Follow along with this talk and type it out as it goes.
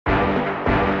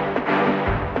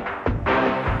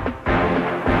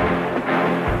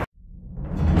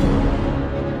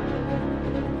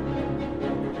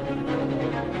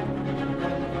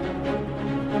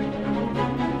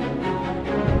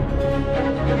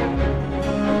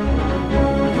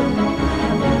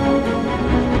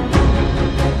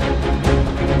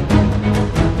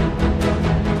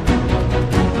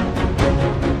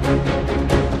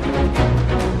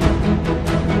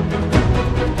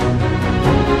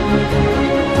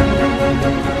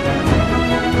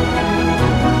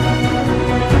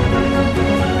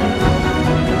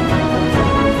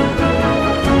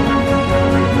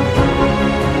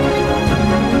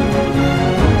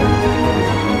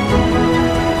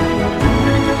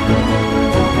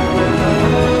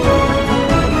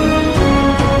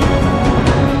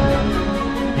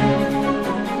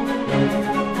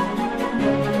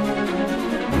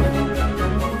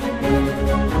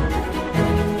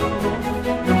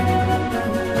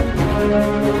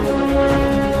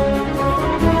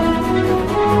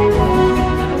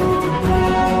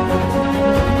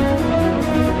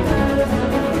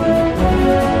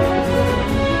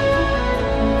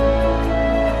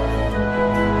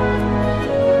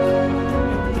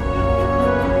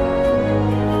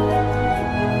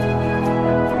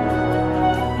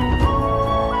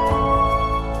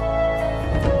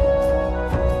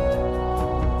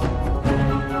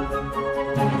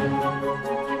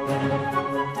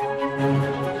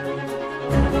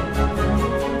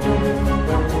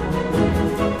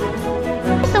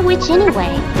witch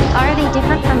anyway? Are they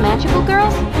different from magical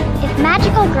girls? If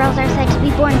magical girls are said to be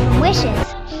born from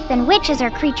wishes, then witches are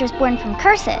creatures born from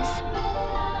curses.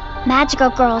 Magical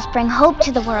girls bring hope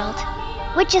to the world.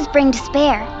 Witches bring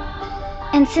despair.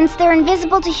 And since they're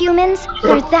invisible to humans,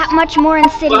 they're that much more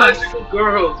insidious. Magical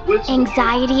girls, witches.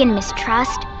 Anxiety and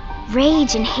mistrust,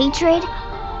 rage and hatred,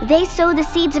 they sow the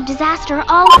seeds of disaster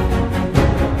all...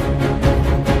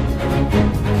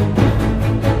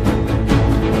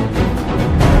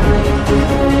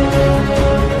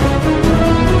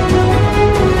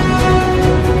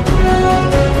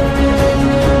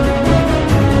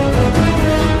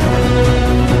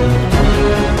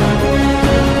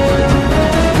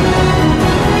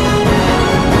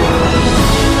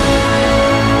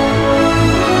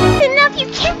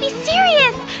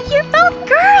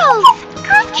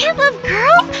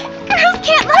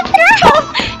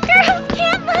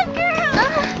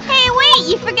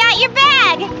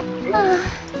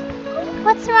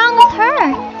 What's wrong with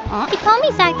her? She told me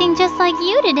acting just like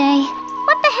you today.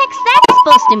 What the heck's that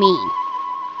supposed to mean?